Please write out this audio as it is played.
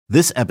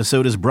This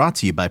episode is brought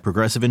to you by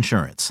Progressive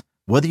Insurance.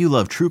 Whether you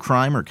love true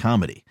crime or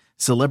comedy,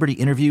 celebrity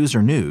interviews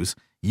or news,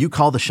 you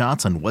call the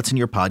shots on what's in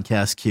your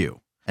podcast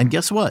queue. And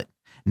guess what?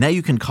 Now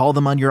you can call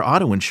them on your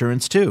auto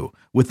insurance too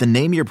with the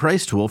Name Your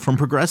Price tool from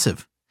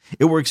Progressive.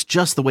 It works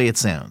just the way it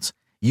sounds.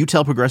 You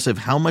tell Progressive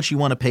how much you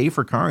want to pay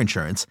for car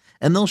insurance,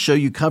 and they'll show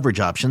you coverage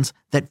options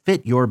that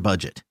fit your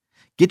budget.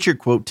 Get your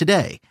quote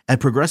today at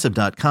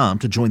Progressive.com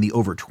to join the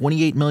over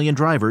 28 million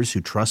drivers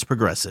who trust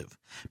Progressive.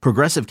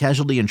 Progressive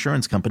Casualty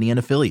Insurance Company and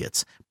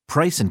Affiliates.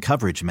 Price and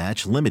coverage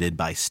match limited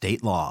by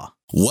state law.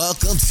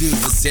 Welcome to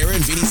the Sarah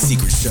and Vinny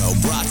Secret Show,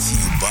 brought to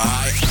you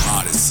by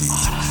Odyssey.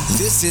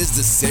 This is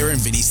the Sarah and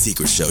Vinny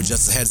Secret Show.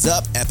 Just a heads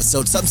up,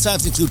 episodes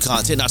sometimes include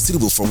content not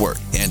suitable for work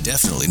and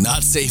definitely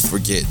not safe for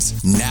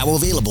kids. Now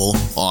available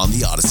on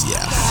the Odyssey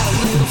app. Got a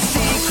little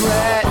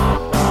secret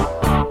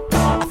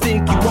I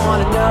think you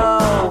want to know.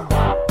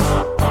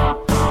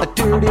 A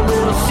dirty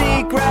little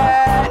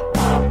secret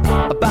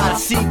about a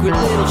secret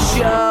little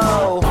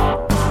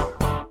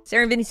show.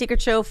 Sarah and Vinny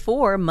Secret Show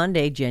for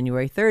Monday,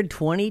 January 3rd,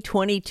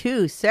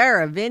 2022.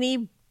 Sarah,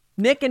 Vinny,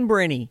 Nick, and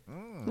Brinny.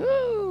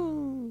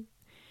 Woo.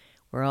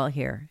 We're all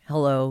here.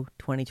 Hello,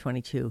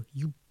 2022.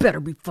 You better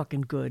be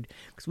fucking good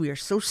because we are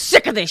so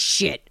sick of this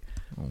shit.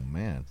 Oh,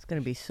 man. It's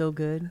going to be so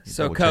good.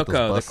 So, double-check those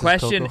Coco, the buses,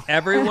 question Coco?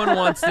 everyone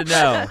wants to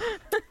know.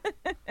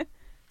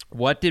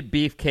 What did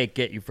Beefcake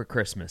get you for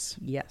Christmas?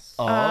 Yes.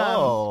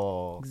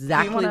 Oh.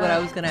 Exactly what I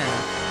was going to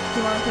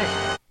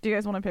ask. Do you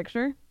guys want a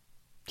picture?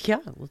 Yeah,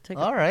 we'll take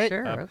All right.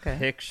 Sure, A okay.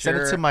 picture. Send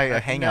it to my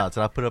Hangouts,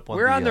 and I'll put it up on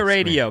We're on the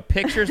screen. radio.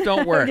 Pictures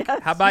don't work.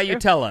 How about you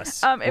tell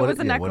us? It What was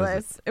a yeah, what is it?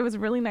 necklace. It was a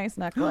really nice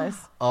necklace.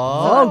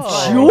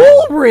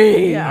 Oh,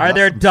 jewelry. Yeah. Are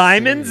there Some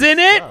diamonds in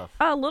serious it?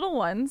 stuff. Little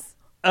ones.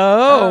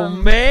 Oh,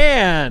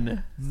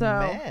 man. So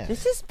Man.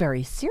 This is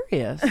very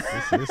serious.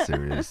 This is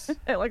serious.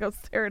 like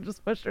Sarah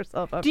just pushed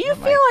herself up. Do to you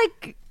the feel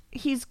mic. like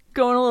he's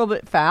going a little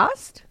bit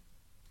fast?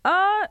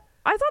 I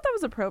thought that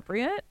was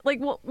appropriate. Like,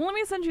 well, let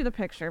me send you the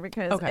picture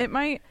because Okay. it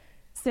might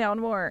sound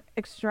more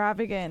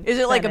extravagant. Is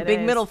it like a than big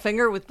is. middle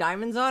finger with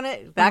diamonds on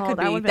it? That Oh, could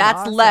that be. would've been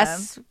That's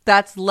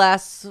awesome.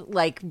 less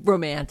like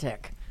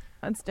romantic.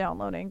 It's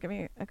downloading. Give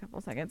me a couple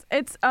seconds.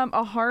 It's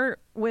a heart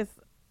with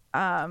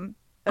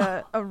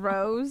a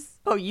rose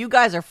Oh, you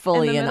guys are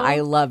fully In the in. middle? I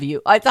love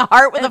you. It's a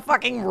heart with a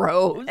fucking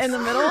rose. in the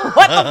middle.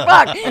 What the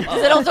fuck?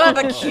 Does it also have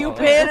a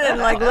cupid and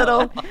like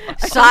little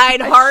side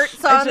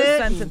hearts I on just it?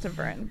 sent it to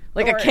Bryn.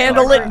 Like Or- a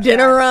candlelit or-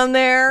 dinner on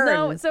there?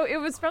 No, and- so it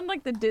was from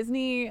like the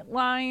Disney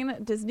line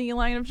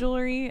of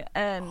jewelry,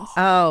 and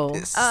Oh.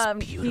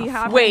 he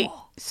happened. Wait.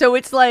 So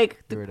it's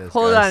like, Here it is,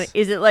 hold guys. on.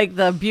 Is it like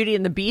the Beauty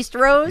and the Beast Do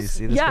you rose?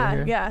 see this right Yeah,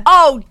 here? yeah.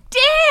 Oh,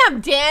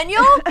 damn,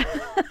 Daniel.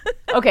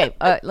 Okay,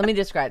 let me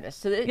describe this.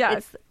 So Yeah,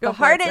 it's go the for it,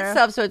 heart Sarah.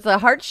 itself. So it's a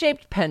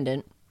heart-shaped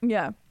pendant,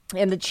 Yeah.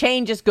 and the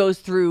chain just goes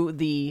through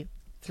the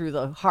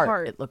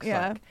heart. It looks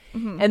yeah. like,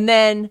 and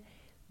then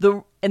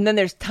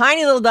there's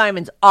tiny little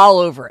diamonds all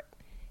over it,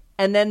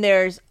 and then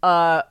there's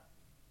a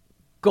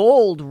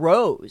gold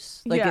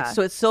rose. Like Yeah.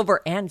 it's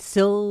silver and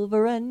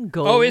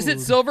gold. Oh, is it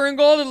silver and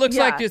gold? It looks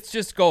Yeah. like it's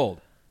just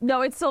gold.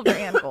 No, it's silver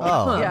and gold.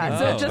 Oh, yeah. oh,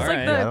 So just all like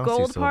right. the Yeah, I don't see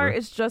gold part silver.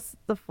 is just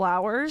the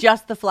flowers,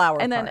 Just the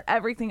flower, and then part.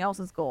 everything else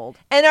is gold.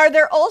 And are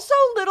there also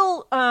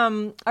little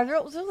are there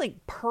also like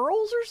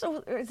pearls or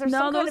so? Is there No,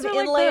 some kind those of are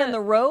like inlay the- in the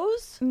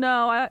rose?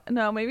 No,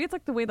 maybe it's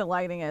like the way the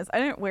lighting is. I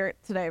didn't wear it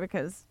today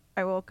because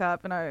I woke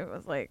up and I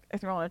was like, I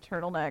threw on a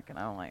turtleneck and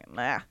I'm like,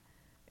 nah.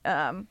 So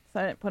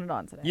I didn't put it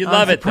on today. You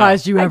love it, though.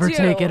 you I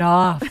do.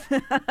 off.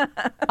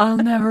 I'll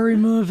never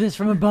remove this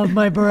from above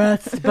my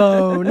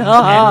breastbone.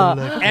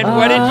 And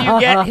what did you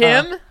get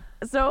him?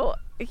 So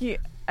he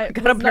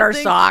Got a pair of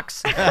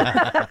socks.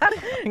 I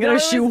got a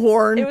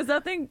shoehorn. It was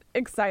nothing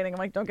exciting. I'm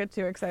like, don't get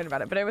too excited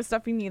about it. But it was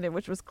stuff he needed,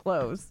 which was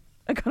clothes.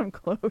 I got him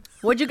clothes.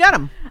 What'd you get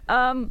him?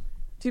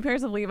 2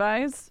 pairs of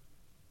Levi's.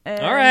 And,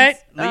 All right.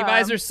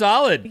 Levi's are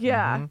solid.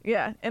 Yeah,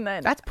 yeah. And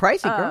then That's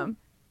pricey, girl.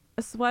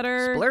 a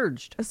sweater,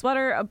 Splurged.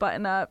 a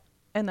button up,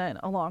 and then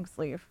a long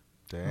sleeve.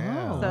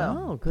 Damn. So-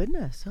 Oh,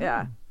 goodness. Oh.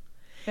 Yeah.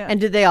 And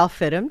did they all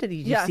fit him? Did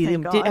you Yeah, see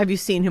thank them? God. Have you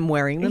seen him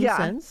wearing them Yeah.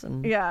 since?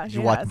 And- Yeah. Did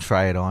you watch him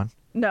try it on?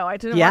 No, I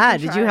didn't. Yeah, watch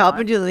him did try you it help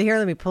on. him do here?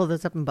 Let me pull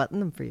this up and button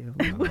them for you.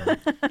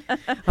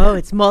 Oh,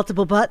 it's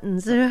multiple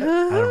buttons. I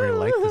don't really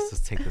like this.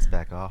 Let's take this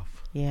back off.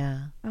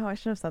 Yeah. Oh, I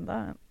should have said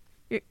that.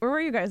 Where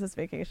were you guys this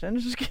vacation?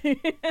 Just kidding.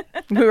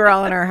 We were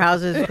all in our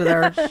houses with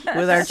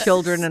our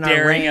children and our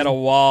Staring ring. at a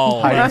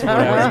wall. Hiding That's from,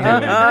 what I was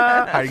doing.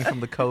 hiding from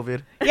the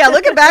COVID. Yeah,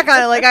 looking back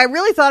on it, like I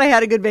really thought I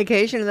had a good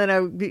vacation, and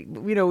then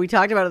we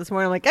talked about it this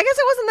morning. I'm like, I guess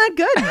it wasn't that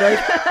good.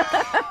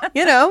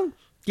 Like,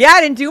 yeah,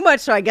 I didn't do much,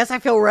 so I guess I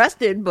feel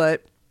rested.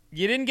 But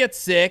You didn't get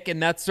sick,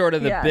 and that's sort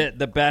of Yeah.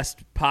 the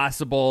best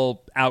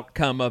possible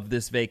outcome of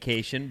this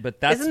vacation.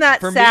 But that's isn't that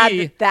for sad?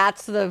 me.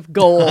 That's the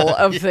goal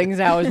of things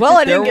now. As well,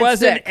 I There didn't get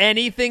wasn't sick.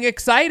 anything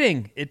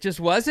exciting. It just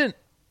wasn't. I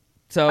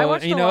So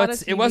watched a lot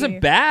of it wasn't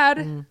TV.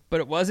 bad, but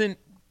it wasn't.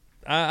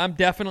 I'm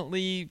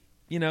definitely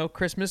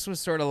Christmas was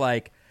sort of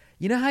like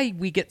how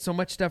we get so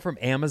much stuff from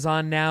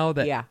Amazon now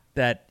that Yeah.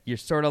 that you're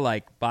sort of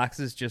like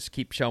boxes just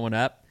keep showing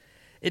up.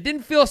 It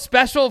didn't feel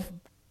special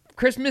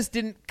Christmas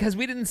because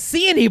we didn't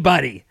see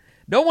anybody.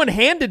 No one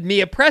handed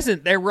me a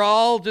present. They were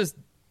all just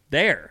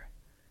there.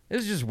 It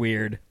was just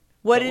weird.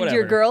 What But did whatever.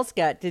 your girls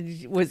get?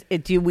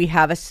 Do we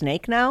have a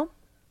snake now?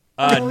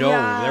 No,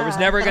 yeah. there was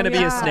never going to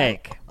be a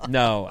snake.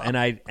 No,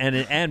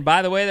 and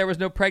by the way, there was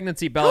no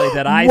pregnancy belly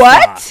that I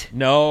What? saw.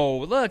 No,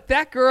 look,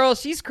 that girl,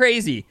 she's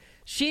crazy.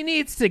 She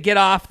needs to get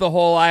off the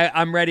whole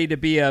I'm ready to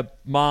be a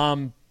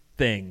mom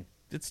thing.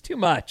 It's too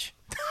much.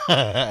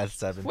 At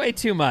 7. Way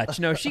too much.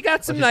 No, she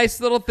got some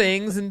nice little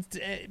things,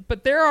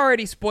 but they're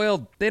already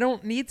spoiled. They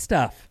don't need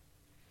stuff.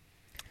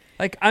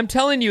 Like, I'm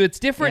telling you, it's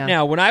different Yeah.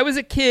 now. When I was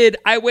a kid,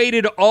 I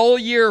waited all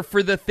year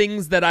for the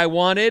things that I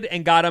wanted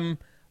and got them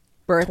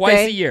Birthday, twice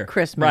a year.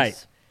 Christmas.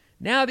 Right.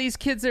 Now these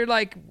kids are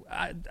like,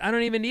 I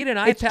don't even need an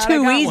iPad. It's I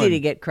too got easy one. to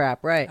get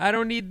crap, right? I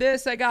don't need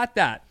this. I got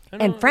that. I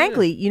don't And need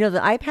frankly, this. you know, the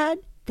iPad,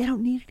 they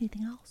don't need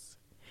anything else.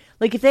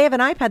 Like, if they have an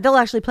iPad, they'll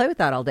actually play with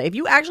that all day. If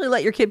you actually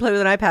let your kid play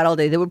with an iPad all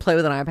day, they would play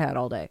with an iPad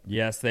all day.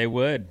 Yes, they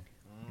would.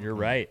 You're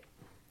right.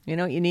 You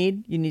know what you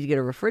need? You need to get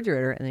a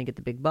refrigerator and then you get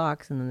the big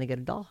box and then they get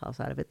a dollhouse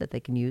out of it that they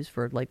can use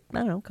for, like, I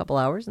don't know, a couple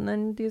hours, and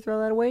then you throw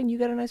that away and you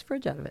get a nice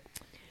fridge out of it.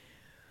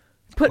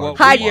 Well,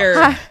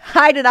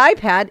 Hide an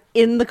iPad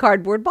in the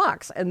cardboard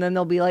box, and then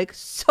they'll be like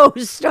so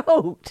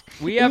stoked.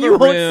 We have you a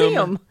won't see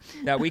room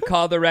 'em. that we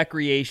call the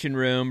recreation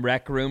room,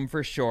 rec room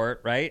for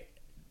short, right?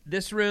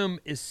 This room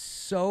is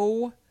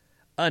so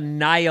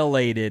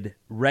annihilated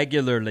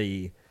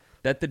regularly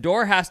that the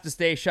door has to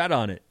stay shut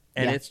on it.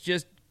 And Yeah. it's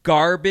just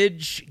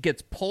garbage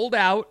gets pulled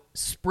out,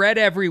 spread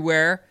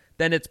everywhere.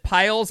 Then it's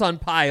piles on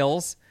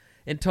piles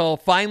until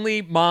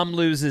finally mom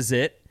loses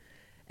it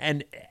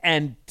and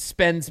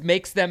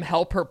makes them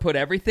help her put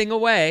everything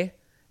away.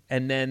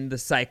 And then the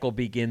cycle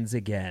begins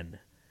again.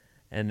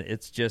 And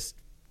it's just,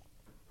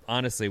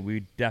 honestly,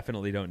 we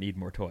definitely don't need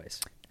more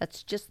toys.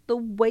 That's just the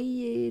way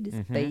it is,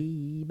 Mm-hmm.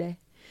 baby.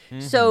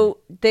 So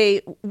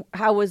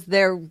how was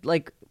their,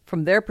 like,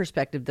 from their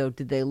perspective though?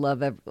 Did they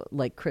love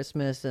like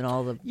Christmas and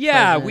all the?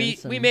 Yeah, we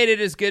presents and- made it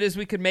as good as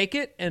we could make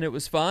it, and it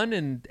was fun.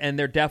 And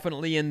they're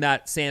definitely in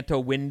that Santa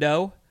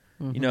window.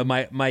 You know,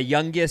 my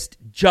youngest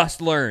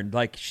just learned,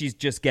 like, she's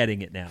just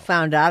getting it now.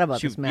 found out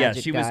about this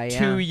magic she guy. was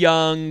too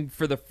young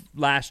for the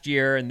last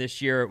year, and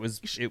this year it was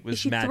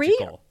she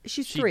magical. 3?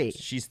 She's 3.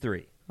 She's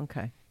 3.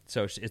 Okay.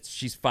 So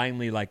she's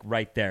finally, like,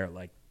 right there,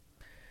 like,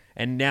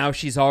 and now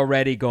she's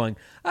already going,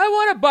 I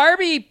want a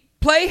Barbie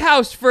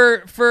playhouse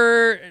for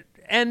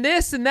and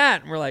this and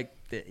that. And we're like,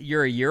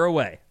 you're a year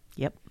away.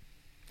 Yep.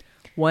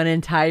 One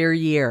entire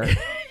year,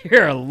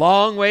 You're a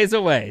long ways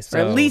away. or So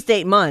at least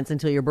 8 months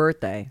until your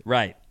birthday.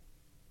 right.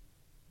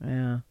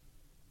 Yeah,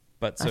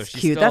 But so that's she's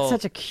cute. still, That's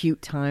such a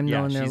cute time though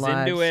yeah, in their she's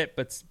lives. into it,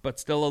 but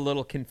still a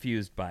little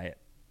confused by it.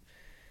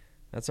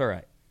 That's all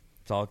right.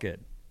 It's all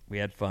good. We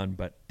had fun,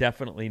 but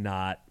definitely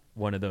not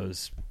one of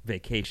those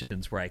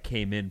vacations where I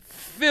came in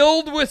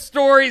filled with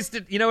stories.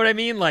 You know what I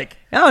mean? Like,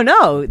 Oh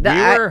no,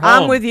 were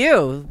I'm home. with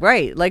you.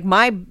 Right, like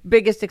my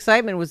biggest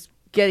excitement was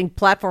getting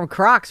platform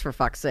Crocs, for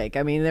fuck's sake.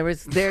 I mean,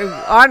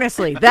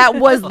 honestly, that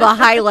was the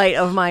highlight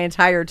of my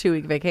entire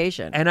 2-week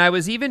vacation. and I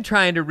was even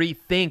trying to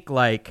rethink,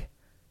 like,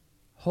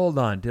 hold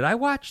on, did I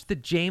watch the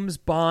James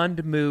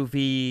Bond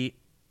movie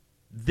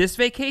this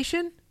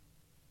vacation?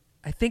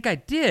 I think I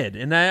did.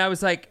 And I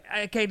was like,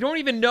 I don't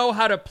even know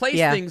how to place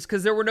Yeah. things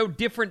because there were no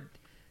different.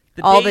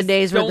 All the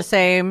days were the don't-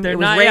 same. they're It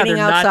was not- yeah, raining they're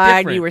not outside.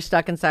 different. You were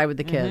stuck inside with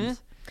the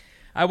kids.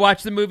 I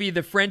watched the movie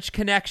The French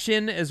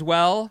Connection as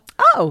well.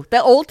 Oh,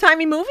 the old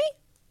timey movie,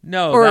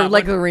 No, or that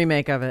like one- the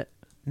remake of it?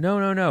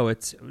 no.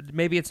 It's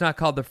maybe it's not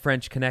called The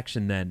French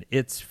Connection. Then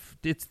it's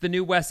the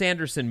new Wes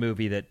Anderson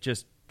movie that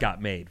just got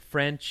made.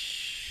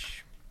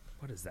 French.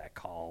 What is that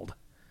called?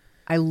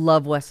 I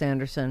love Wes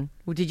Anderson.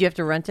 Well, did you have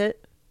to rent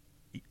it?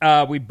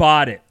 We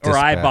bought it, or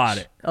I Dispatch. bought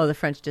it. Oh, the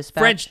French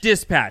Dispatch. French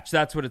Dispatch.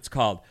 That's what it's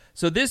called.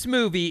 So this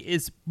movie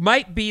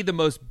might be the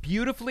most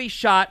beautifully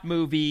shot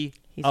movie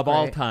He's of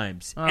all great.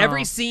 times. Oh.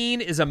 Every scene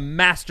is a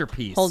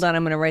masterpiece. Hold on,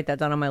 I'm going to write that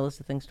down on my list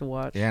of things to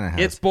watch. Yeah, and it has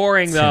It's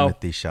boring, though.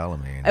 Timothy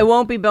Chalamet. It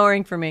won't be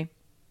boring for me.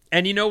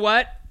 And you know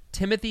what?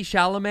 Timothy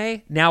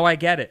Chalamet, now I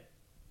get it.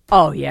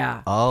 Oh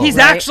yeah. Oh, He's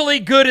right. actually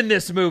good in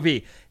this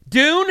movie.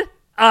 Dune,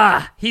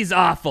 he's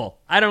awful.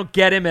 I don't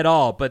get him at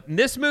all. But in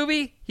this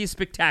movie, he's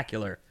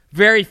spectacular.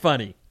 Very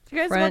funny. Did you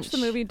guys French. watch the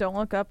movie Don't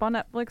Look Up on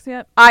Netflix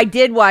yet? I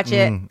did watch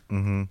it.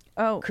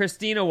 Oh,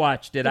 Christina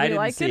watched it. did I you didn't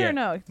like see it or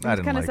no? You I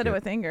didn't kind of like said it it.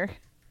 with anger.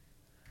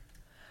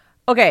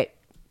 Okay.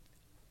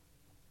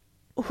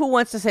 Who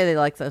wants to say they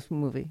like this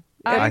movie?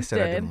 I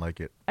said I did. didn't like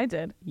it. I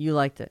did. You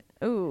liked it.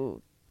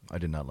 Ooh. I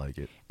did not like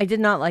it. I did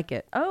not like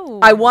it. Oh.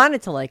 I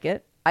wanted to like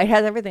it. It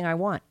has everything I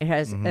want. It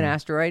has an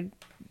asteroid,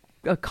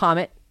 a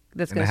comet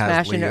that's And going it to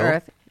has smash into Leo.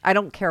 Earth. I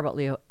don't care about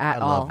Leo at I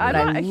all, love but Leo.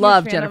 I'm not I a huge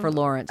love fan Jennifer of-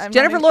 Lawrence. I'm not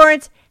Jennifer a-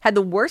 Lawrence had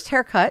the worst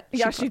haircut.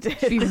 Yeah, she did.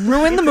 She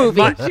ruined the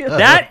movie.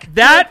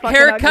 That fucking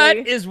haircut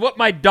ugly. is what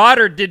my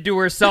daughter did to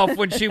herself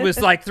when she was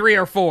like 3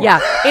 or 4. Yeah,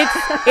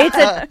 it's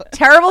a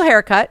terrible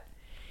haircut.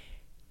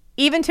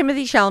 Even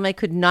Timothy Chalamet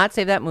could not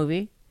save that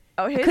movie.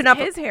 Oh, could not-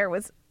 his hair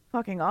was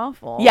fucking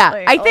awful. Yeah,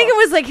 Like, I think it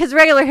was like his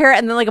regular hair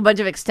and then like a bunch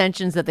of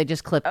extensions that they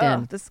just clipped Oh,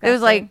 in. disgusting. It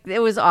was like it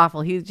was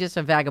awful. He was just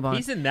a vagabond.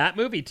 He's in that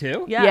movie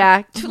too.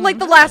 Yeah. Like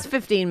the last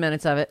 15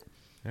 minutes of it.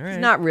 All right. He's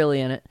not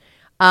really in it.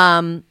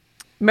 Meryl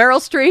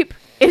Streep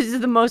is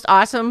the most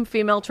awesome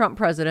female Trump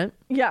president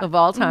of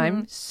all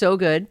time. So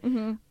good.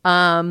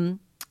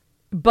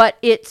 But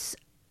it's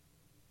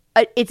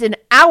an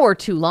hour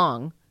too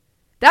long.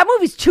 That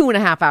movie's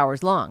 2.5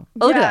 hours long.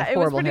 Oh, look at that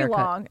horrible it was pretty haircut.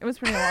 long. It was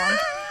pretty long.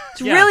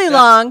 It's really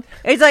long.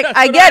 It's like, that's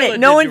I what get Isla it.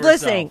 No did one's to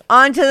herself. listening.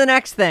 On to the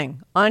next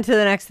thing. On to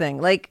the next thing.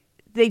 Like,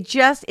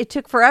 it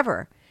took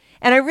forever.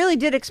 And I really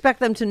did expect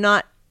them to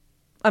not,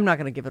 I'm not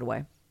going to give it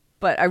away.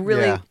 But I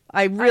really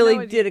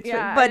did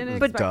expect, I but didn't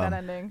but expect that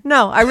ending.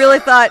 no, I really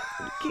thought,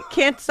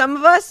 can't some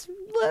of us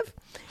live?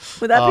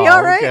 Would that be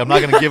all right? Okay. I'm not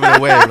going to give it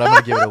away, but I'm going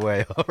to give it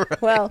away. All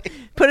right. Well,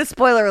 put a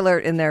spoiler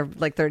alert in there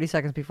like 30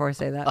 seconds before I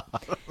say that.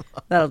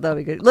 That'll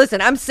be good. Listen,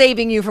 I'm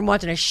saving you from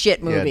watching a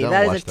shit movie. don't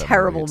That watch is a that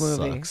terrible movie. It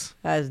movie. sucks.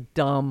 That is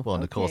dumb. Well,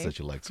 Nicole Okay. said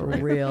you liked it. For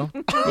Right? real.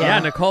 Yeah,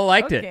 Nicole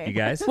liked Okay. it. You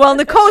guys. Well,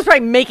 Nicole's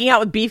probably making out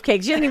with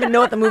beefcakes. She doesn't even know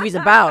what the movie's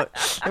about.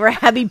 They were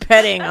heavy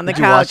petting on the Did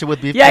you couch. watch it with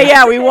Beefcake?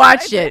 Yeah, we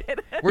watched it.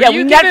 Were yeah,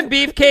 you we giving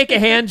Beefcake a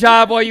hand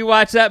job while you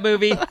watched that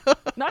movie?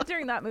 Not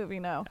during that movie,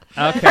 no.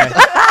 Okay.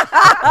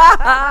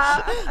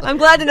 I'm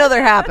glad to know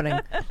they're happening.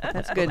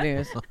 That's good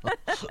news.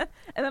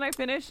 And then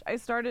I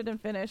started and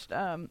finished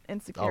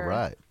Insecure. All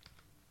right.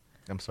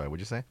 I'm sorry.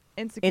 What'd you say?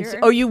 Insecure.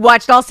 Oh, you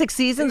watched all 6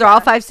 seasons or all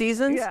 5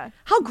 seasons? Yeah.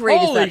 How great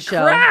Holy is that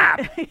show?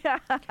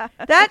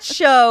 crap! That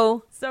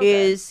show So good.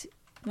 is,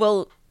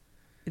 well,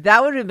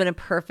 that would have been a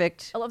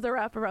perfect. I love the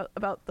rap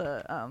about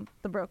the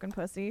broken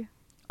pussy.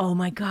 Oh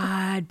my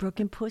God,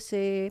 Broken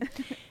Pussy.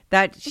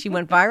 That she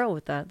went viral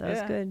with that. That was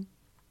Yeah. good.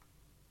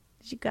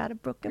 She got a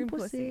broken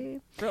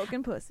pussy.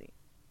 Broken pussy.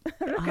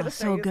 Oh,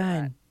 so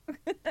good.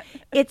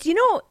 It's,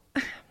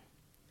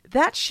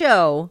 that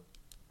show,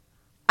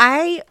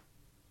 I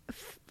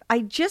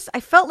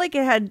felt like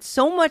it had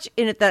so much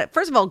in it that,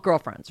 first of all,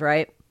 girlfriends,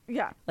 right?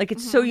 Yeah. Like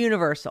it's so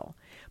universal,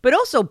 but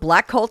also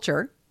Black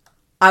culture.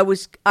 I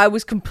was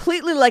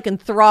completely like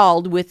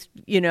enthralled with,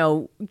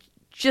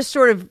 just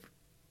sort of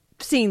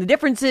seeing the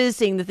differences,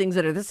 seeing the things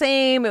that are the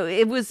same.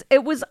 It was,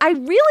 I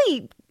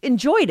really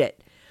enjoyed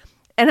it.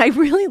 And I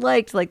really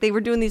liked, like, they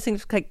were doing these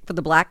things like for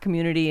the Black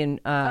community and,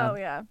 Oh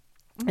yeah.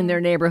 in their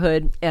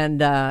neighborhood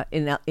and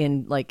in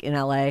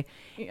LA.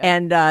 Yeah.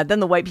 And then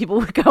the white people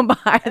would come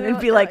by and they're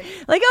they'd be like-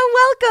 like,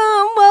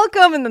 oh,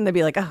 welcome. And then they'd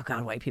be like, oh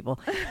God, white people.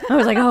 I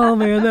was like, oh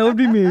man, that would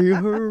be me.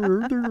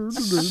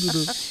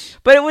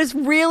 But it was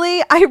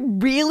I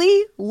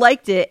really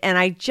liked it. And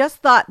I just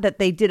thought that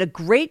they did a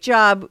great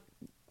job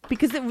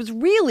because it was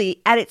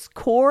really at its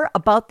core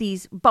about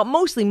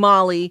mostly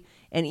Molly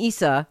and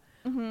Issa.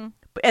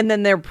 And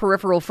then their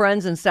peripheral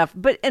friends and stuff,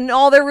 and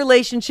all their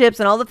relationships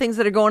and all the things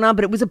that are going on.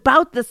 But it was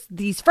about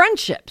these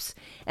friendships,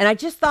 and I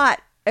just thought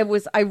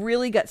I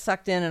really got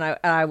sucked in, and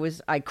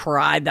I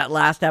cried that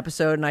last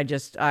episode, and I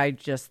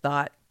just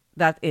thought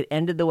that it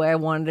ended the way I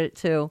wanted it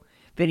to.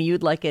 Vinny,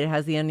 you'd like it. It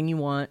has the ending you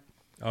want,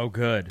 Oh,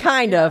 good.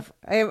 kind of.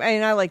 I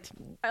liked.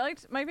 I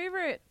liked my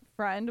favorite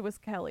friend was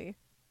Kelly.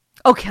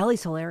 Oh,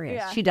 Kelly's hilarious.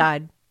 Yeah. She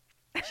died.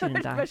 She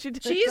didn't die. But she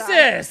didn't die.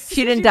 Jesus.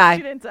 She didn't die.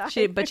 She didn't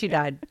die. But she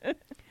died.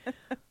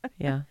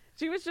 Yeah.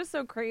 She was just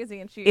so crazy,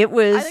 and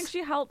I think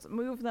she helped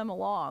move them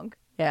along.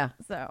 Yeah.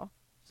 So,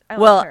 I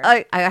Well, liked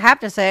her. I have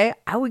to say,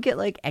 I would get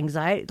like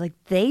anxiety. Like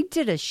they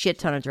did a shit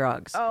ton of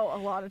drugs. a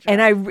lot of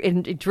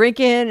And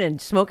drinking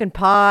and smoking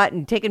pot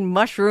and taking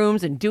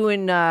mushrooms and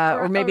doing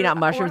or maybe not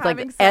mushrooms, like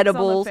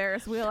edibles.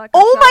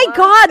 Oh my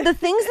God, the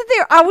things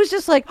that I was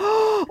just like,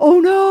 oh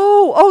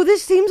no, oh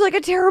this seems like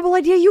a terrible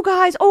idea, you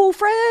guys. Oh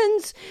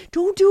friends,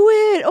 don't do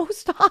it. Oh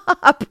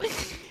stop.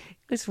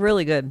 It's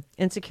really good.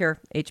 Insecure,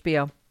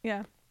 HBO.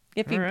 Yeah.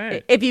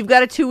 If you've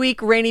got a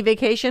 2-week rainy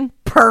vacation,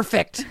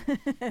 perfect.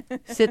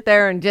 Sit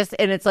there and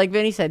it's like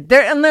Vinny said,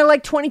 they're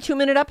like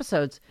 22-minute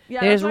episodes. Yeah,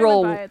 They that's just why I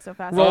roll. went by it so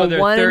fast. roll Oh, they're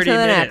one 30 into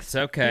the minutes. next.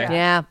 Okay.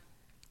 Yeah,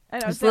 I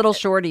know, just so- little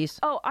shorties.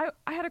 Oh, I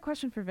had a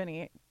question for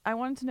Vinny. I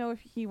wanted to know if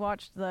he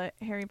watched the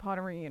Harry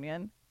Potter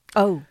reunion.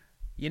 Oh,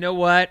 You know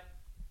what?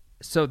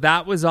 So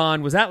that was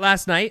that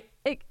last night?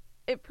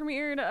 It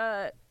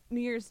premiered New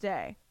Year's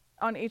Day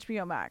on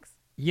HBO Max.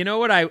 You know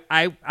what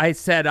I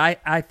said?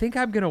 I think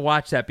I'm going to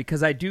watch that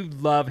because I do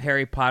love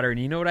Harry Potter. And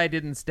you know what I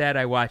did instead?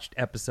 I watched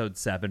episode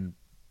 7,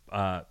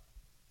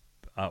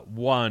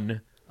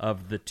 one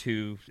of the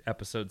 2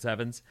 episode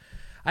 7s.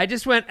 I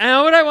just went, you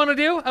know what I want to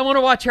do? I want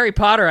to watch Harry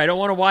Potter. I don't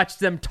want to watch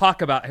them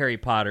talk about Harry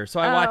Potter. So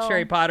I watched Oh,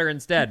 Harry Potter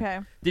instead. okay.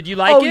 Did you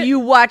like it? you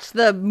watched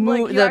the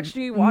Like, you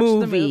actually watched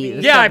the movie.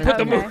 Yeah, I Okay. put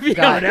the movie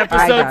Got on it. I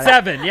episode got it.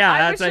 7.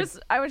 Yeah,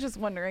 I was just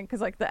wondering because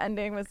like the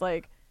ending was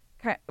like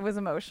it was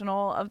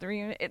emotional of the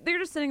reunion. They're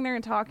just sitting there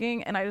and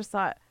talking, and I just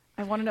thought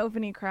I want to know if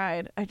Vinny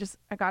cried. I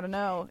gotta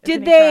know. if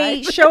Did Vinny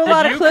they cried. show a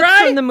lot Did of you clips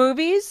cry? from the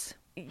movies?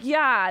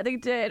 Yeah, they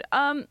did.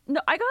 No,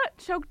 I got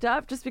choked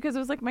up just because it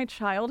was like my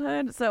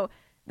childhood. So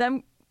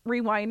them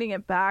rewinding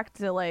it back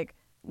to like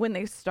when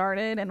they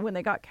started and when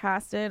they got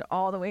casted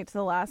all the way to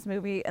the last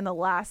movie and the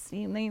last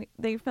scene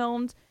they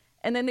filmed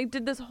And then they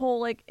did this whole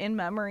like in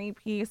memory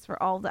piece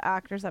for all the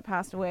actors that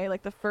passed away,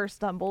 like the first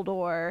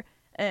Dumbledore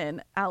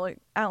and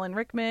Alan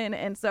Rickman.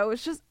 And so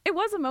it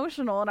was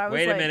emotional. And I was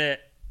Wait like, a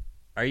minute.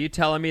 Are you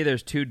telling me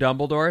there's 2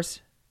 Dumbledores?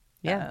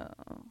 Yeah.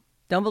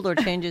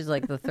 Dumbledore changes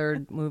like the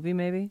third movie,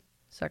 maybe?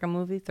 Second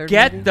movie? Third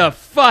Get movie? the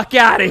fuck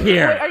out of Wait,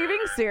 here. are you being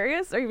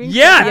serious? Are you being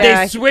Yeah, serious? Yeah.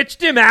 they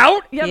switched him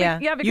out? Yeah,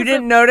 because You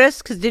didn't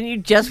notice? Because didn't you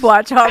just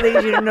watch all these?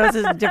 You didn't notice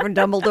it's a different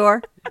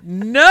Dumbledore?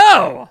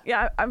 No.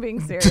 Yeah, I'm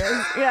being serious.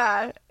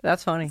 Yeah,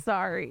 That's funny.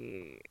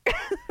 sorry.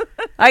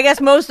 I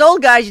guess most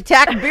old guys, you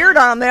tack a beard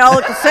on them, they all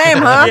look the same,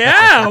 huh?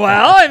 Yeah,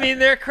 well, I mean,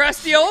 they're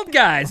crusty old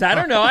guys. I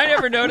don't know. I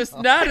never noticed.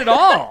 Not at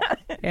all.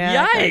 Yeah,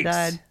 that guy Yikes.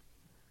 died.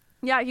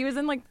 Yeah, he was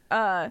in like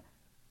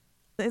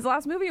his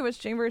last movie was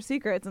Chamber of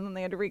Secrets, and then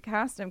they had to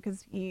recast him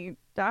because he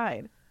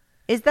died.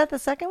 Is that the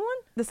second one?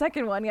 The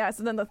second one, yes,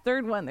 and then the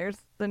third one, there's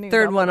the new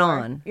Third one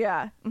Dumbledore. on.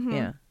 Yeah, mhm.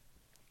 Yeah.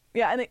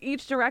 Yeah, and then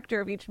each director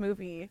of each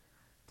movie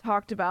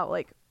talked about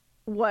like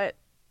what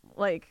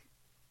like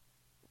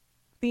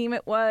theme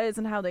it was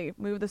and how they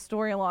moved the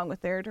story along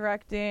with their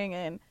directing,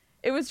 and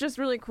it was just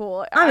really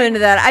cool. I'm into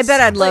that. I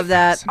bet I'd love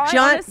that. I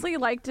John, honestly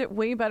liked it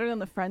way better than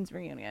the Friends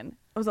reunion.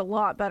 It was a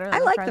lot better than I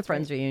the like Friends the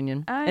Friends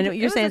reunion. And And it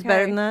you're was saying it's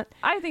better okay. than that?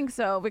 I think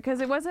so,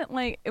 because it wasn't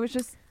like, it was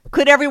just,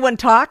 Could everyone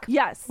talk?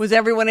 yes. Was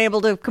everyone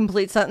able to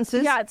complete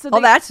sentences? Yeah, so oh,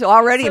 they- that's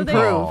already so they-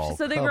 improved.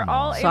 So they come were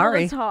all on. able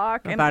Sorry to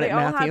talk, and about they it, all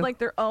had Matthew. like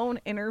their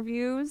own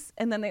interviews,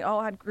 and then they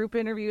all had group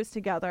interviews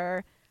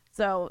together.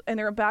 So, and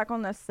they were back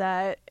on the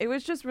set. It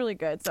was just really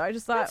good. So I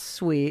just thought, That's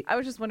sweet. I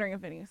was just wondering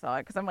if Vinny saw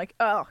it, because I'm like,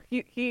 oh,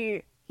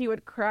 he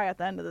would cry at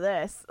the end of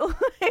this.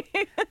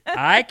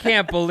 I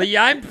can't believe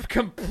I'm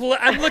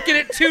looking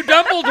at 2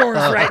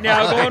 Dumbledores right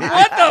now going,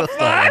 what the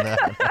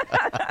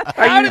fuck?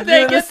 How did they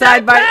doing the get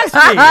that past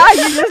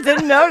me? You just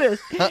didn't notice.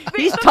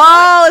 He's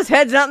tall. His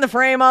head's not in the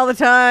frame all the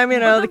time. You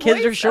know, the kids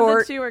are voice of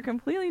short. The two are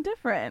completely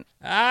different.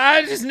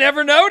 I just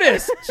never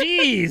noticed.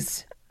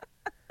 Jeez.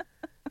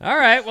 All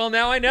right, well,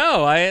 now I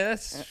know.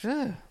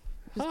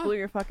 Just blew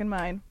your fucking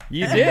mind.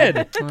 You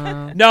did.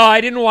 No, I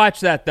didn't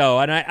watch that though,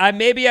 and I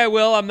maybe I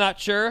will. I'm not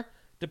sure.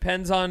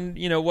 Depends on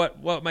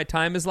what my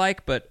time is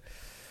like, but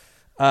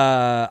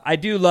I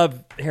do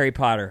love Harry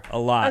Potter a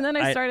lot. And then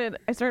I started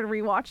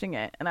rewatching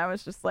it, and I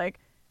was just like,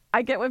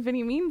 I get what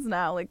Vinny means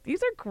now. Like,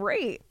 these are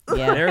great.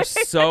 Yeah. They're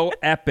so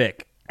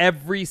epic.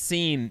 Every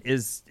scene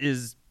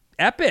is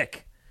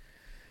epic.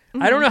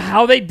 I don't know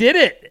how they did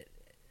it.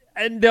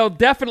 And they'll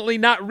definitely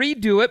not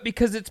redo it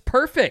because it's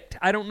perfect.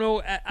 I don't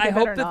know. I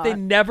hope better that they not.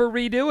 never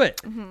redo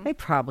it. They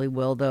probably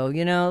will, though.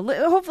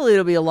 Hopefully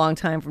it'll be a long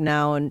time from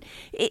now. And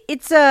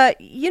it's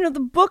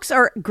the books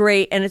are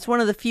great, and it's one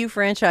of the few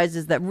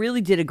franchises that really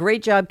did a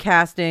great job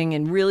casting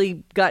and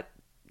really got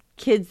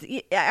kids.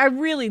 I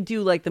really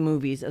do like the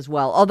movies as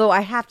well. Although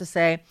I have to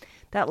say,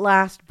 that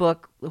last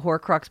book, the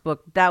Horcrux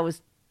book, that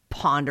was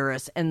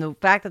ponderous, and the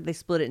fact that they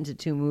split it into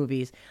 2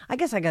 movies, I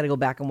guess I got to go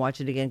back and watch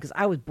it again because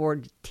I was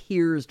bored to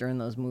tears during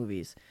those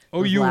movies.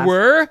 Oh, you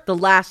were? The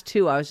last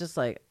 2, I was just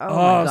like, oh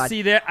my god.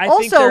 See that? I also,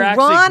 think they're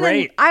actually Ron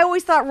great. I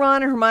always thought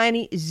Ron and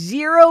Hermione,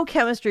 zero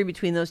chemistry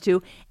between those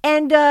two,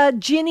 and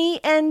Ginny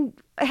and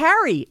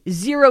Harry,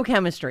 zero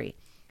chemistry.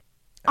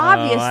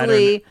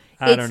 Obviously,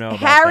 I don't it's know about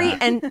Harry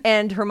that.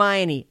 and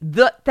Hermione.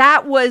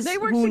 That was They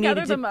worked who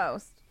together needed the to,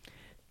 most.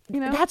 You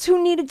know? That's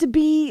who needed to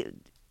be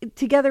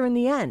together in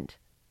the end.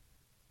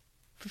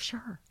 For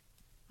sure.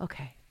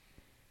 Okay.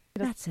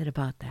 That's it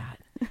about that.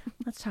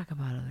 Let's talk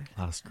about other. A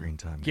lot of screen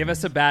time. Give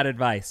us a bad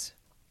advice.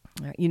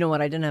 All right, you know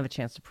what? I didn't have a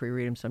chance to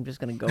pre-read them, so I'm just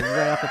going to go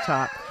right off the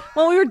top.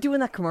 Well, we were doing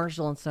that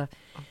commercial and stuff.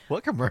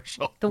 What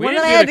commercial? The We one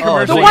didn't that I do had the to,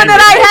 commercial the one either.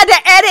 that I had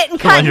to edit and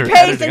Come cut on, and you're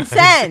paste editing. and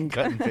send.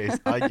 Cut and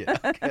paste. I get it.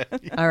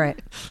 Okay. All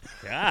right.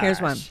 Gosh.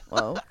 Here's one.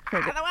 Whoa.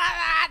 Trigger.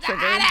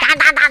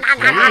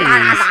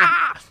 Please.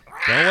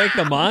 Don't wake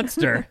the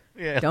monster.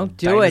 Yeah, Don't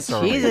do it.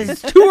 dinosaur Jesus.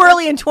 race. It's too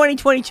early in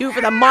 2022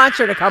 for the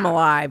monster to come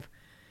alive.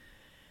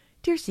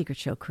 Dear Secret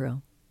Show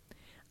crew,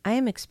 I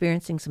am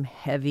experiencing some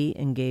heavy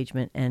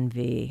engagement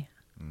envy.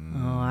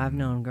 Oh, I've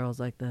known girls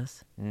like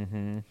this.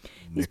 Mm-hmm.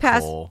 These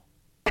past. Nicole.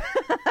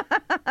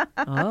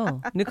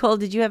 Oh, Nicole,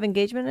 did you have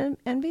engagement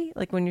envy?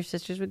 Like when your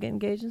sisters would get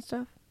engaged and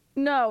stuff?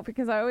 No,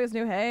 because I always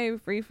knew, hey,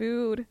 free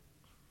food.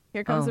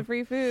 Here comes Oh. the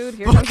free food.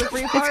 Here comes the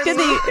free party.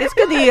 It's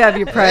good that you have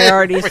your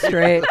priorities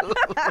straight.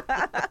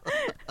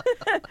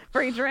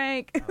 Free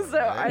drink. So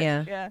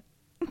Yeah.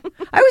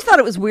 I always thought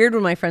it was weird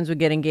when my friends would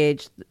get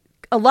engaged.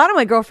 A lot of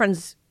my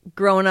girlfriends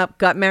growing up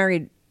got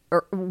married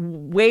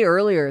way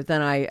earlier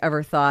than I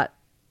ever thought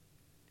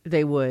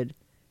they would.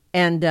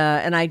 And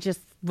I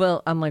just,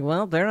 I'm like,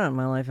 well, they're not in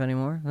my life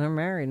anymore. They're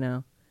married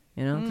now.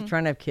 You know, they're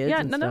trying to have kids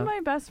Yeah, and none stuff. of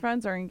my best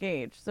friends are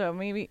engaged, so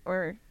maybe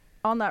or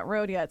on that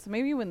road yet. So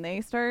maybe when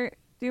they start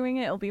doing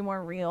it, it'll be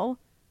more real.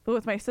 But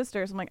with my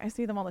sisters, I'm like, I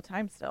see them all the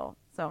time still,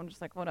 so I'm just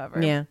like,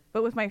 whatever. Yeah.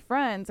 But with my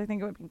friends, I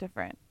think it would be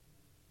different.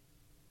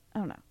 I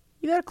don't know.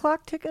 You got a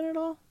clock ticking at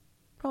all?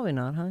 Probably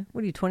not, huh?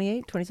 What are you,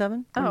 28,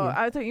 27? Oh,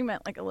 I thought you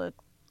meant like a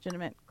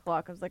legitimate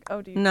clock. I was like,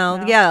 oh, do you No,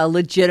 know? yeah, a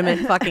legitimate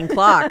fucking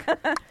clock.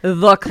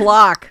 The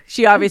clock.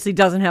 She obviously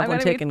doesn't have I'm one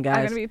gonna ticking, I'm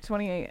guys. gonna be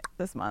 28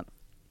 this month.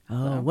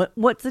 Oh,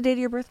 what's the date of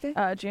your birthday?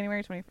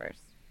 January 21st.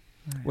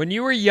 When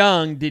you were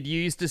young, did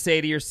you used to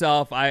say to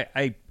yourself,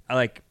 I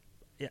like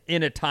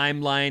in a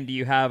timeline, do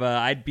you have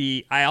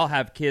I'll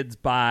have kids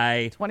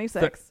by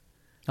 26.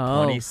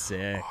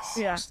 26.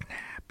 Yeah.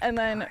 And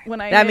then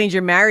when I That hit- means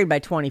you're married by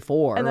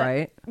 24, and then-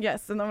 right?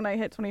 Yes. And then when I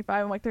hit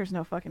 25, I'm like, there's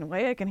no fucking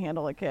way I can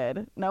handle a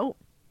kid. Nope.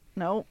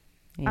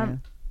 Yeah.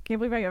 Can't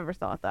believe I ever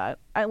thought that.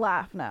 I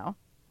laugh now.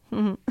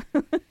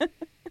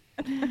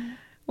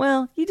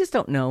 Well, you just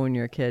don't know when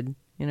you're a kid.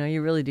 You know,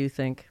 you really do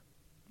think,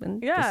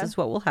 and Yeah. this is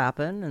what will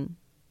happen. And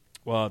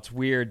Well, it's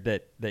weird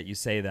that you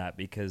say that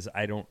because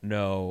I don't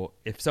know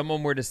if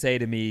someone were to say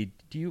to me,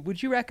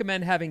 would you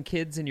recommend having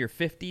kids in your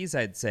 50s?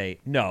 I'd say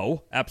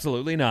no,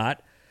 absolutely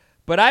not.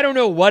 But I don't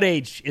know what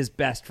age is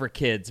best for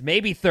kids.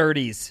 Maybe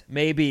 30s,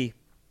 maybe.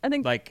 I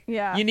think, Like,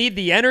 yeah. you need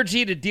the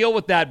energy to deal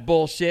with that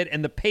bullshit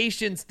and the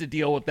patience to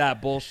deal with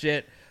that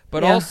bullshit.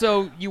 But Yeah.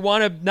 also, you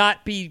want to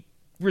not be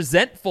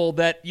resentful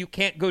that you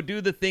can't go do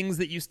the things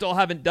that you still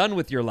haven't done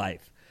with your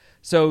life.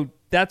 So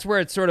that's where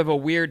it's sort of a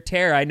weird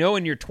tear. I know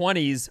in your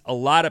 20s, a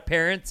lot of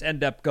parents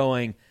end up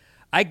going,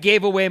 I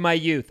gave away my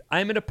youth.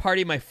 I'm going to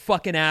party my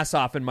fucking ass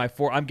off in my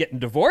I'm getting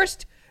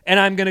divorced, and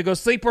I'm going to go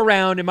sleep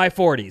around in my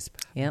 40s.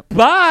 Yep.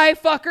 Bye,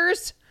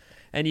 fuckers.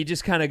 And you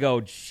just kind of go,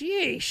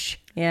 sheesh.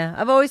 yeah,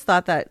 I've always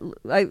thought that.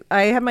 I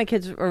had my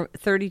kids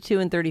 32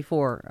 and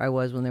 34. I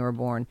was when they were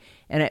born,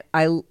 and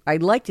I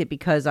liked it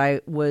because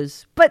I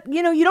was. But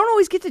you know, you don't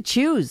always get to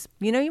choose.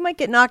 You know, you might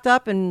get knocked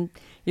up and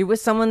you're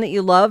with someone that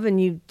you love, and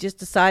you just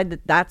decide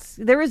that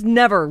there is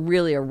never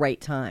really a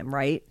right time,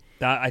 right?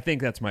 I think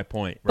that's my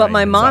point. But right?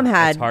 my mom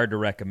had- It's hard to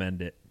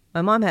recommend it.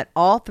 My mom had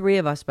all three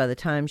of us by the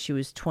time she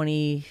was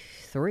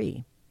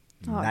 23.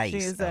 Oh, Nice,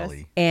 Jesus.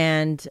 Ellie.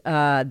 And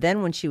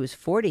then when she was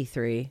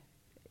 43,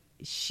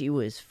 she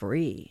was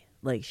free.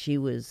 Like she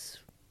was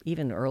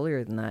even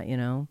earlier than that, you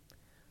know.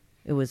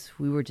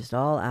 We were just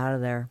all out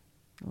of there.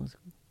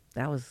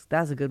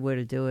 That's a good way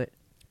to do it.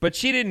 But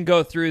she didn't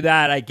go through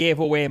that. I gave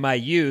away my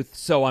youth,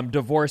 so I'm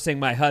divorcing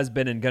my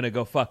husband and going to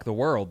go fuck the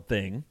world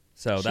thing.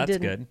 So She that's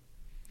didn't. good.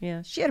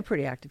 Yeah, she had a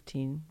pretty active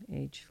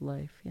teenage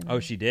life. You know? Oh,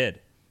 she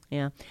did.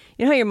 Yeah.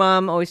 You know how your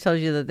mom always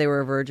tells you that they were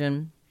a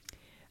virgin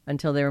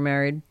until they were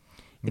married?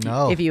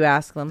 No. If you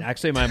ask them.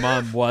 Actually, my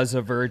mom was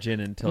a virgin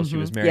until she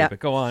was married, Yeah. but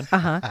go on.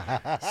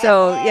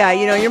 So yeah,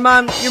 you know, your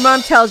mom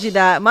tells you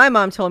that. My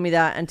mom told me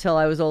that until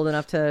I was old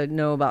enough to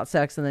know about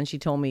sex, and then she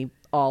told me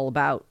all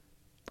about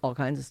all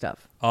kinds of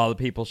stuff. All the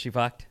people she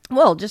fucked.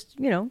 Well, just,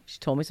 you know, she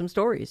told me some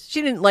stories.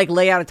 She didn't like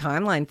lay out a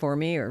timeline for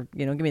me or,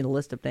 you know, give me the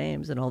list of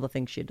names and all the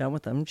things she had done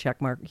with them.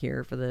 Check mark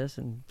here for this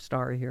and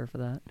star here for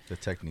that. The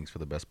techniques for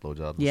the best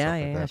blowjobs. And Yeah, stuff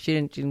yeah, like yeah. that. She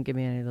didn't give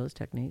me any of those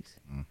techniques.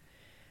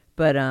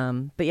 But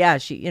yeah,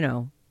 she, you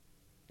know,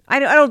 I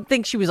don't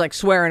think she was like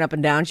swearing up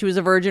and down she was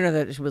a virgin or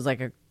that she was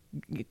like a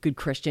good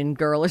Christian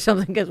girl or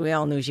something, because we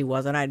all knew she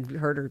wasn't. I'd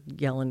heard her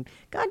yelling,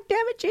 "God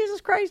damn it,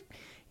 Jesus Christ!"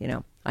 You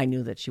know, I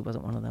knew that she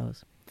wasn't one of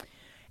those.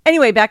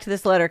 Anyway, back to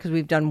this letter because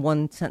we've done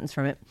one sentence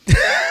from it.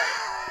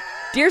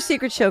 Dear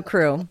Secret Show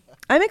crew,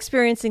 I'm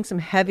experiencing some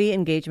heavy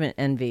engagement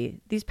envy.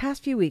 These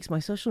past few weeks, my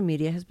social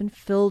media has been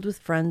filled with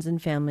friends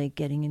and family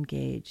getting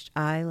engaged.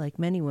 I, like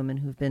many women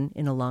who've been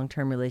in a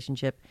long-term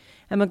relationship,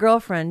 am a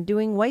girlfriend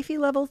doing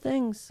wifey-level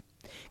things.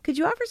 Could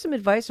you offer some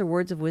advice or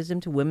words of wisdom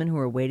to women who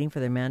are waiting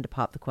for their man to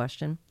pop the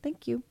question?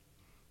 Thank you.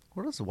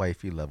 What does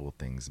wifey level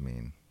things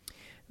mean?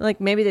 Like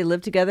maybe they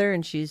live together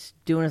and she's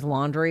doing his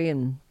laundry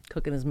and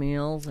cooking his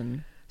meals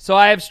and... So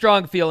I have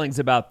strong feelings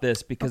about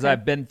this because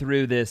I've been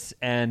through this,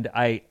 and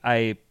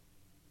I've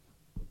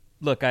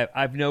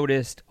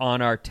noticed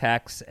on our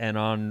texts and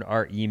on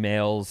our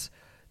emails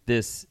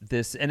this,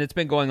 and it's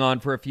been going on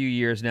for a few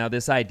years now,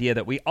 this idea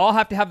that we all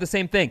have to have the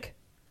same think.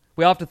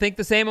 We all have to think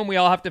the same, and we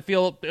all have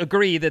to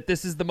agree that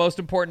this is the most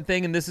important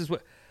thing, and this is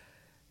what...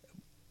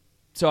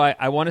 So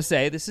I want to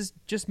say, this is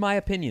just my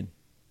opinion.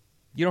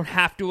 You don't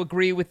have to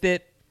agree with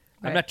it.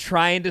 Right. I'm not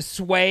trying to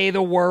sway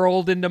the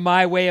world into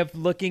my way of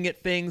looking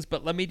at things,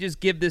 but let me just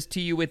give this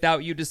to you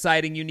without you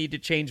deciding you need to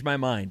change my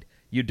mind.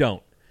 You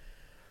don't.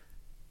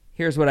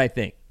 Here's what I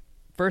think.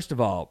 First of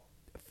all,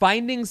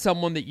 finding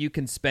someone that you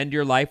can spend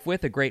your life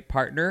with, a great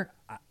partner,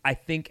 I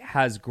think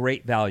has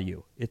great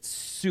value. It's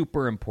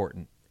super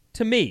important.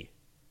 To me,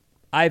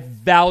 I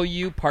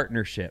value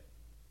partnership.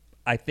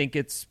 I think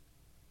it's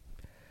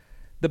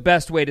the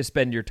best way to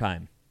spend your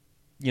time.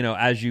 You know,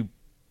 as you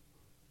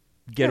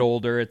get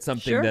older, it's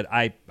something Sure. that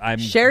I'm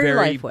Share your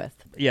very- life with.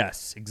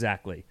 Yes,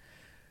 exactly.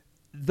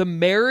 The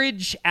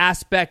marriage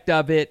aspect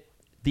of it,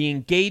 the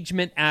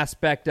engagement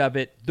aspect of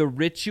it, the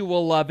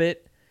ritual of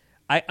it,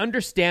 I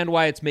understand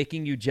why it's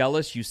making you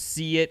jealous. You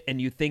see it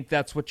and you think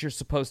that's what you're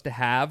supposed to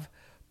have.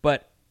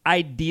 But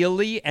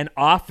ideally and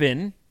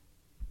often,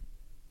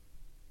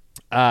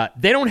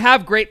 they don't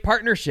have great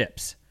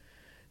partnerships.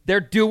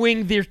 They're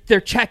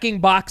checking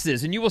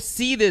boxes. And you will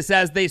see this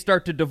as they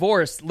start to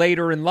divorce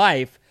later in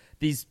life,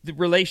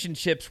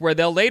 relationships where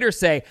they'll later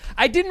say,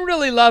 I didn't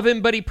really love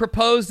him, but he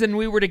proposed and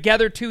we were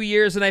together 2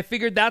 years and I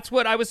figured that's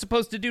what I was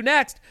supposed to do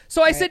next.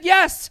 So I said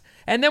yes.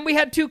 And then we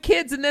had 2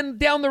 kids. And then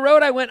down the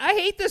road, I went, I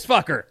hate this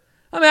fucker.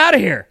 I'm out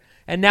of here.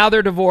 And now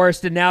they're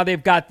divorced and now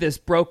they've got this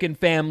broken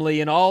family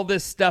and all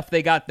this stuff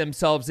they got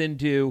themselves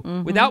into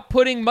without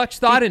putting much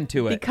thought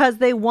into it. Because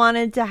they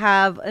wanted to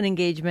have an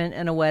engagement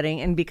and a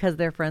wedding and because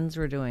their friends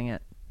were doing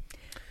it.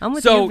 I'm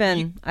with you,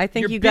 Vin. I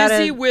think you're you got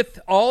busy with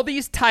all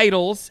these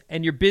titles,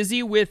 and you're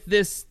busy with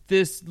this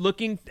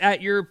looking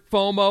at your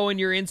FOMO and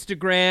your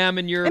Instagram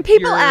and your. And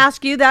people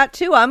ask you that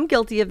too. I'm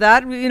guilty of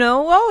that. You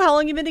know, oh, how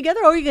long you been together?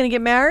 Oh, you're going to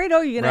get married?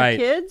 Oh, you're going to have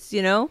kids?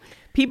 You know,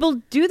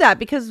 people do that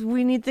because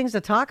we need things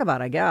to talk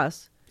about, I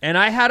guess. And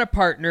I had a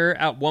partner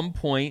at one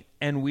point,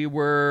 and we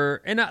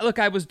were, look,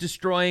 I was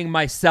destroying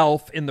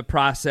myself in the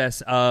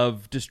process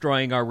of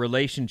destroying our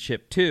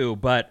relationship too,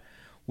 but.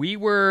 We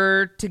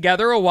were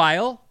together a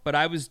while, but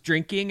I was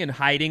drinking and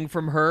hiding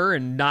from her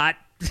and not.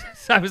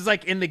 I was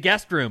like in the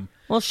guest room.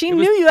 Well, she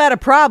knew you had a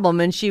problem,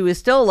 and she was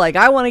still like,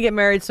 "I want to get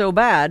married so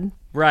bad."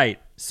 Right.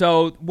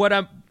 So what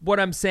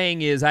I'm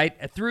saying is,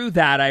 through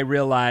that I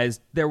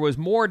realized there was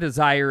more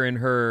desire in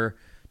her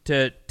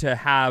to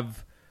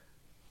have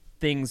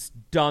things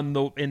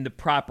done in the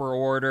proper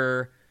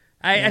order.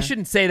 I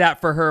shouldn't say that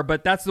for her,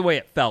 but that's the way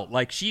it felt.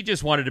 Like she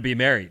just wanted to be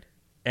married.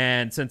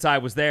 And since I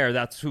was there,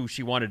 that's who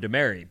she wanted to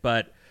marry.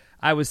 But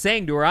I was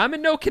saying to her, I'm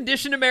in no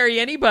condition to marry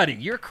anybody.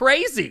 You're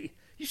crazy.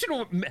 You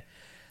shouldn't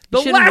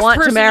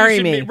want to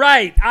marry me.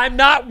 Right. I'm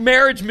not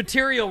marriage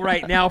material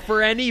right now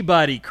for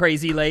anybody,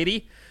 crazy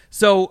lady.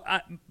 So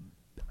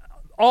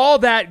all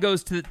that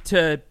goes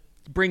to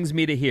brings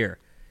me to here.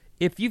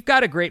 If you've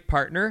got a great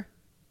partner,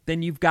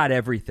 then you've got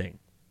everything.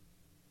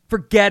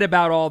 Forget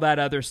about all that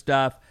other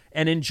stuff.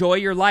 And enjoy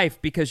your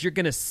life because you're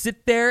going to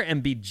sit there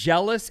and be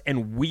jealous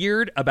and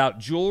weird about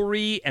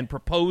jewelry and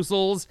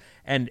proposals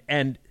and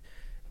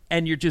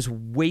you're just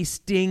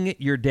wasting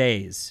your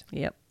days.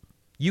 Yep.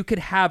 You could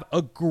have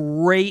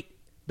the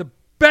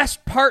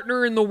best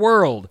partner in the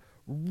world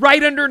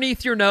right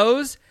underneath your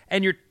nose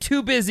and you're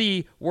too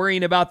busy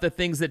worrying about the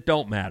things that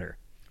don't matter.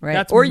 Right.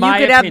 That's or you my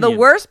could opinion. have the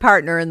worst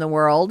partner in the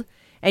world.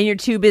 And you're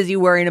too busy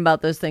worrying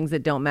about those things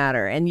that don't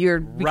matter. And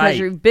because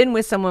you've been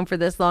with someone for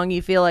this long,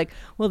 you feel like,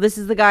 well, this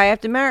is the guy I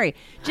have to marry.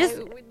 I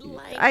would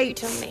like you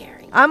to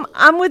marry me.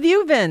 I'm with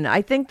you, Vin.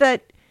 I think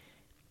that,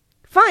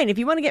 fine, if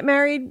you want to get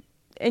married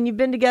and you've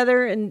been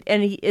together and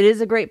it is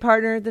a great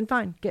partner, then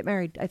fine, get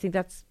married. I think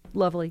that's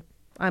lovely.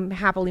 I'm a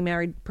happily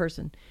married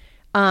person.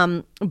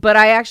 But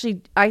I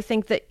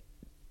think that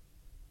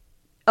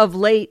of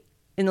late,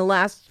 in the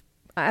last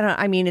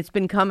it's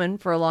been coming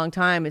for a long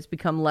time. It's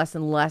become less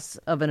and less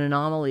of an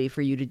anomaly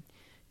for you to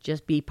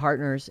just be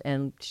partners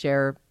and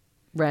share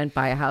rent,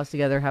 buy a house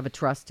together, have a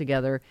trust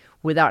together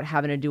without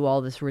having to do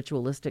all this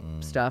ritualistic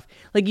stuff.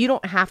 Like you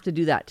don't have to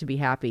do that to be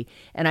happy.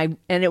 And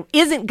it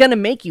isn't going to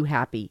make you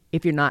happy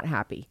if you're not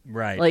happy.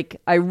 Right.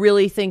 Like I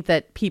really think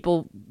that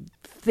people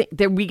think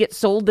that we get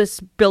sold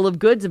this bill of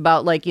goods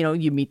about like, you know,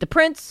 you meet the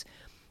prince,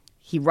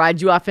 he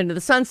rides you off into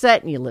the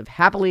sunset and you live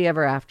happily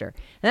ever after.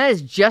 And that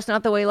is just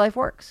not the way life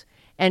works.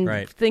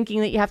 And thinking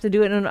that you have to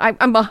do it. And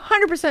I'm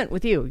 100%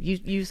 with you.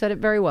 You said it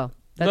very well.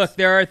 Look,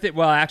 there are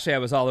well, actually, I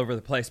was all over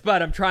the place,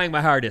 but I'm trying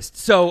my hardest.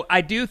 So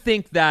I do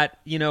think that,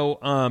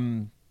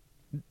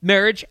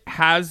 marriage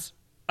has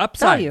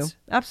upsides. Value.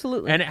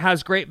 Absolutely. And it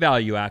has great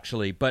value,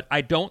 actually. But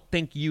I don't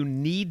think you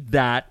need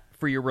that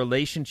for your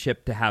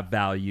relationship to have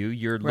value.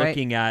 You're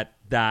looking at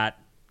that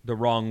the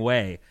wrong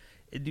way.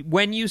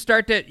 When you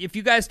if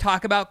you guys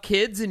talk about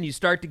kids and you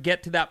start to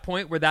get to that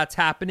point where that's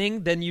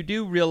happening, then you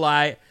do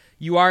realize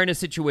you are in a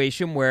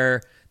situation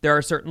where there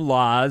are certain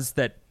laws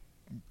that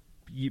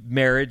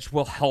marriage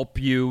will help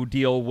you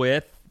deal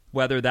with,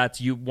 whether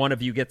that's one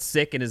of you gets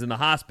sick and is in the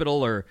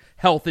hospital or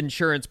health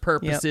insurance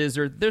purposes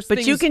or there's but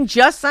things. You can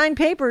just sign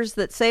papers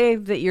that say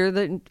that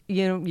you're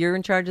you're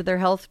in charge of their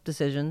health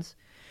decisions.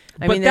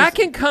 But that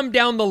can come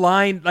down the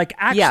line. Like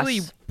actually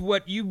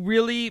what you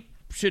really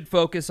should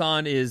focus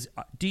on is,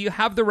 do you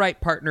have the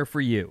right partner for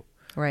you?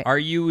 Right. Are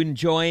you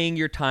enjoying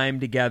your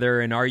time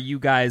together, and are you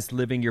guys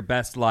living your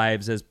best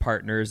lives as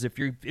partners? If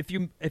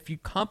you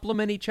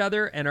complement each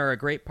other and are a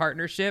great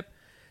partnership,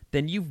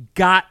 then you've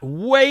got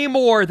way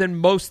more than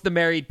most of the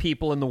married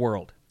people in the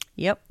world.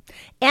 Yep.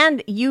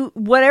 And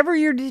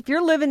if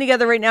you're living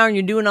together right now and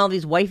you're doing all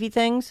these wifey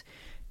things,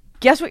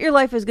 guess what your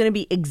life is going to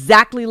be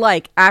exactly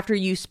like after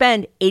you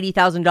spend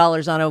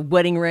 $80,000 on a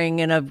wedding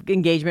ring and an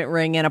engagement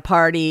ring and a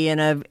party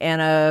and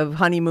a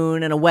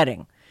honeymoon and a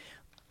wedding.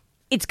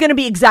 It's going to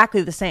be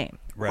exactly the same.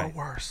 Right.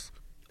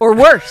 Or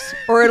worse.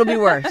 Or it'll be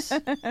worse.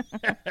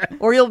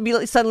 Or you'll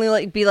be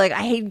suddenly be like,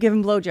 I hate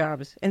giving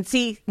blowjobs. And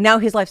see, now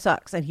his life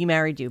sucks and he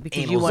married you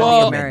because you want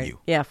to get married.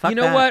 Yeah, fuck that. You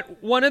know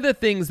what? One of the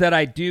things that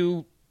I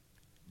do,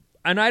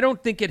 and I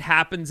don't think it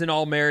happens in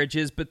all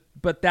marriages,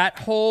 but that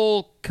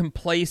whole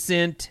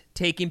complacent,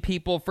 taking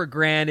people for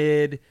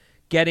granted,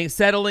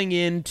 settling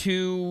in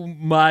too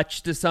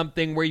much to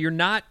something where you're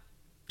not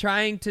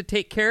trying to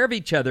take care of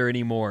each other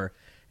anymore.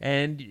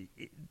 And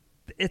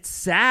it's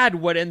sad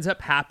what ends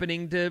up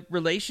happening to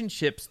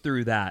relationships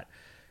through that.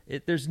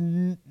 There's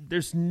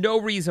no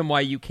reason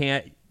why you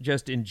can't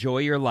just enjoy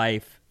your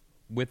life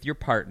with your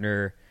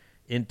partner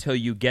until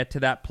you get to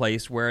that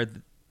place where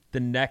the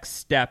next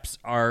steps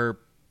are.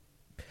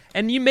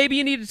 And maybe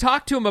you need to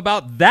talk to him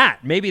about that.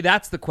 Maybe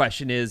that's the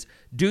question is,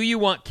 do you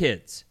want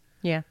kids?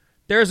 Yeah.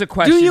 There's a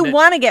question. Do you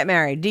want to get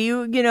married? Do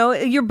you,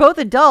 you're both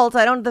adults.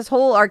 This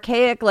whole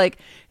archaic, like,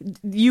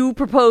 you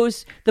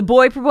propose, the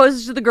boy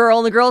proposes to the girl,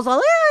 and the girl's all,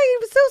 he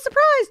was so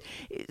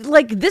surprised.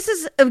 Like, this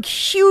is a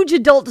huge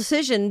adult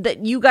decision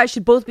that you guys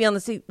should both be on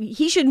the same.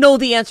 He should know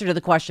the answer to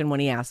the question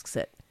when he asks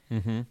it.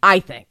 Mm-hmm. I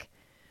think.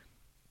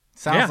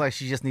 Sounds like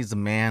she just needs a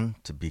man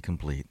to be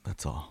complete.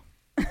 That's all.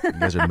 You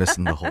guys are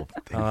missing the whole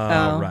thing.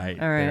 Oh, right.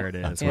 All right. There it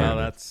is. That's Well,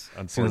 what it that's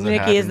unfortunate.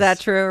 Nikki, is that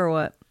true or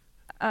what?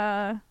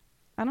 I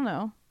don't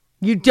know.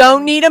 You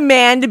don't need a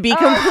man to be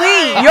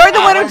complete. You're the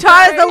one who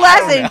taught us the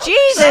lesson.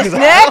 Jesus,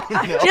 Nick.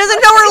 She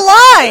doesn't know her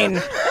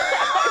line.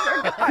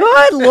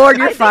 Good Lord,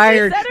 you're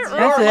fired. Said it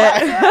That's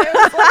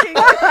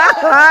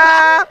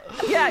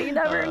it. Yeah, you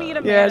never need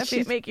a man Yeah, if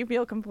it make you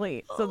feel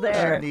complete. So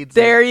there.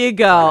 There you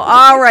go.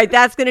 All right,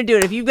 that's going to do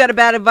it. If you've got a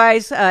bad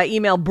advice,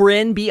 email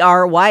Bryn,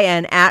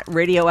 BRYN,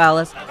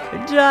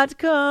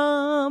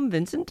 @radioalice.com.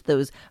 Vincent,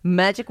 those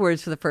magic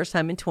words for the first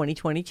time in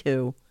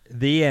 2022.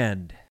 the end.